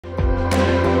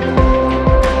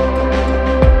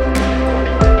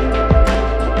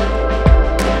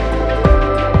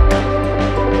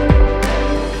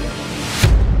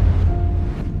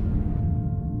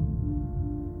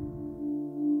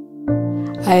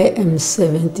I am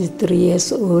 73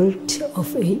 years old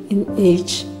in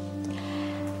age.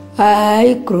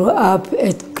 I grew up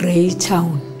at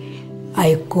Greytown.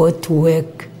 I got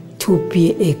work to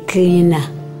be a cleaner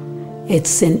at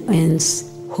St. Anne's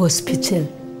Hospital.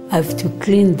 I have to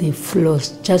clean the floors.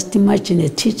 Just imagine a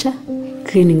teacher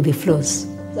cleaning the floors.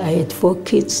 I had 4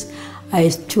 kids. I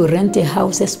had to rent a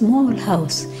house, a small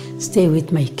house, stay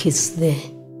with my kids there.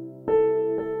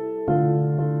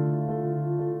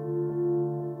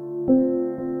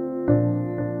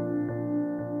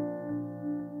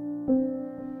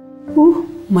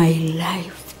 My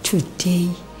life today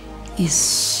is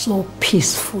so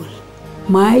peaceful.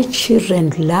 My children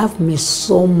love me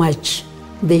so much.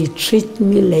 They treat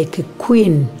me like a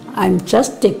queen. I'm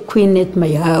just a queen at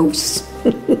my house.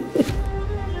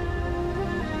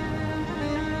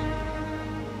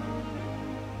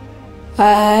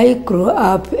 I grew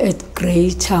up at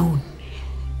Greytown,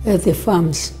 at the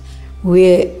farms.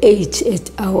 We're 8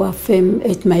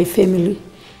 at my family.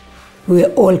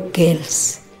 We're all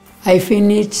girls. I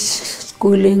finished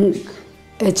schooling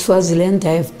at Swaziland.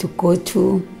 I have to go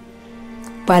to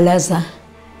Palaza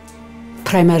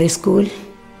Primary School,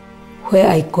 where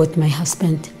I got my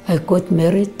husband. I got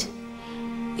married.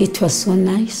 It was so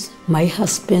nice. My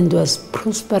husband was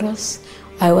prosperous.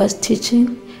 I was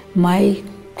teaching. My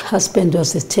husband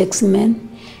was a taxman.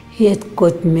 He had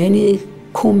got many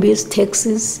combis,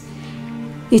 taxis.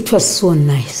 It was so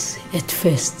nice at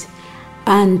first,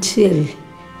 until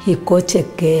he got a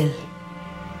girl.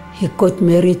 He got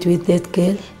married with that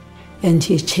girl, and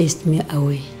he chased me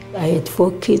away. I had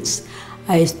 4 kids.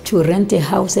 I had to rent a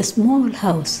house, a small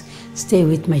house, stay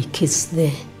with my kids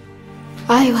there.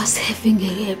 I was having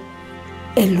a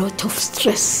lot of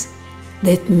stress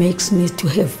that makes me to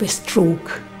have a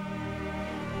stroke.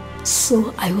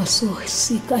 So I was so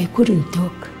sick, I couldn't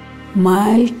talk.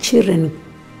 My children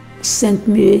sent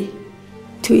me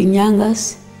to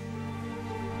Inyangas,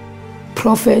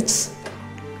 prophets,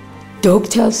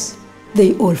 doctors,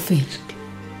 they all failed.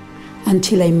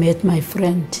 Until I met my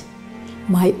friend,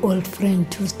 my old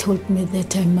friend, who told me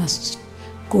that I must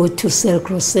go to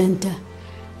Selcro Center.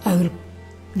 I will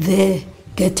there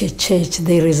get a church.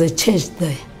 There is a church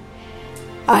there.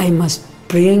 I must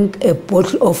bring a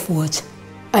bottle of water.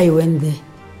 I went there.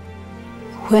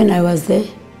 When I was there,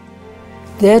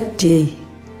 that day,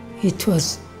 it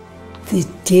was the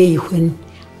day when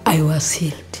I was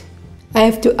healed. I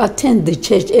have to attend the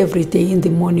church every day in the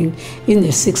morning in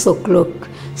the 6 o'clock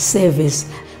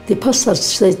service. The pastor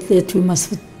said that we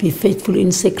must be faithful in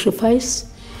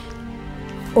sacrifice,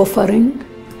 offering,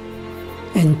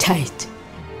 and tithe.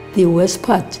 The worst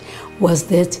part was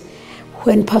that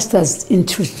when pastors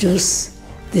introduce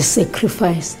the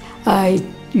sacrifice, I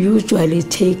usually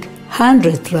take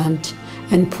 100 rand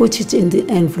and put it in the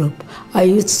envelope. I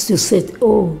used to say,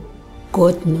 oh,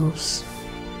 God knows.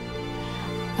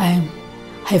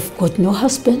 I've got no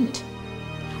husband.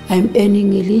 I'm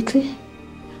earning a little.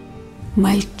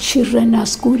 My children are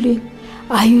schooling.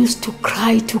 I used to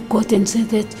cry to God and say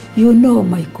that, you know,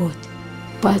 my God.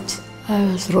 But I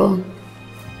was wrong.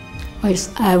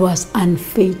 I was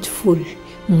unfaithful,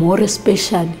 more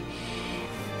especially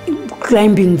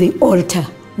climbing the altar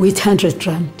with 100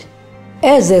 rand.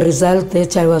 As a result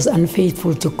that I was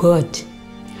unfaithful to God,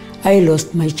 I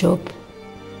lost my job.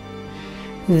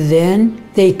 Then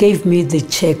they gave me the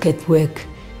check at work,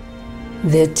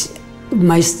 that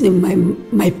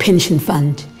my pension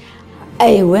fund.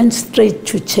 I went straight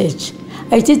to church.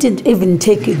 I didn't even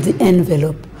take the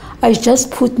envelope. I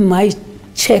just put my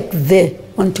check there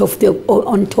on top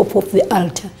of the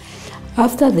altar.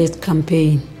 After that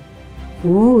campaign,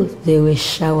 there were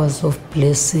showers of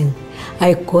blessing.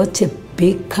 I got a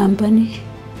big company.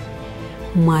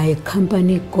 My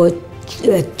company got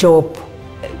a job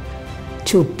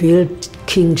to build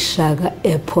King Shaka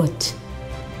Airport.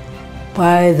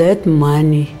 By that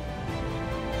money,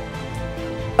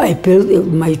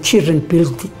 my children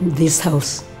built this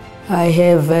house. I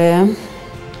have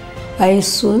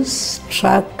Isuzu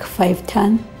truck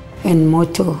 5-ton and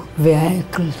motor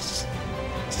vehicles.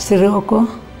 Sirocco,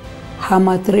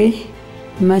 Hammer 3,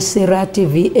 Maserati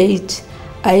V8,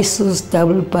 Isuzu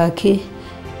double bucky,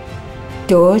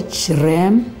 Dodge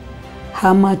Ram,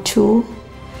 Hammer 2,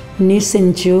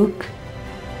 Nissan Juke,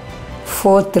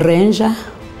 Ford Ranger,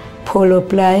 Polo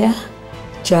Playa,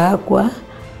 Jaguar,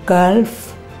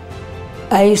 Golf,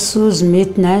 Isuzu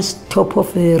Midnight top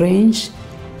of the range,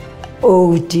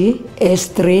 Audi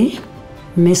S3,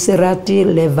 Maserati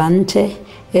Levante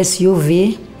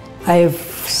SUV. I have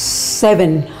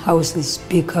 7 houses,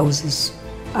 big houses.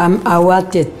 I'm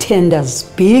awarded tenders,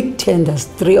 big tenders,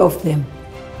 3 of them.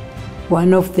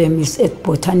 One of them is at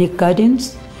Botanic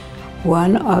Gardens,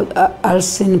 one at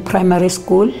Alson Primary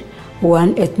School,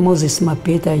 one at Moses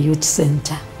Mabhida Youth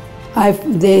Center.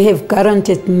 They have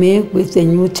guaranteed me with a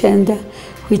new tender,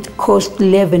 which cost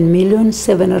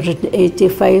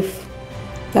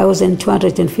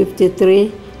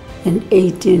 11,785,253 and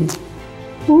 18.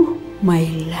 Ooh, my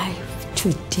life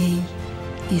today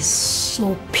is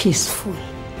so peaceful.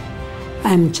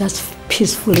 I'm just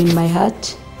peaceful in my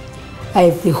heart. I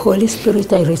have the Holy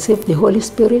Spirit, I received the Holy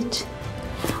Spirit.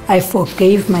 I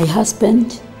forgave my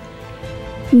husband.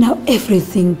 Now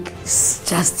everything is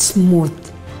just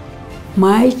smooth.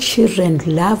 My children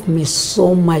love me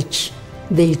so much.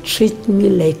 They treat me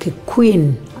like a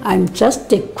queen. I'm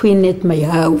just a queen at my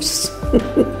house.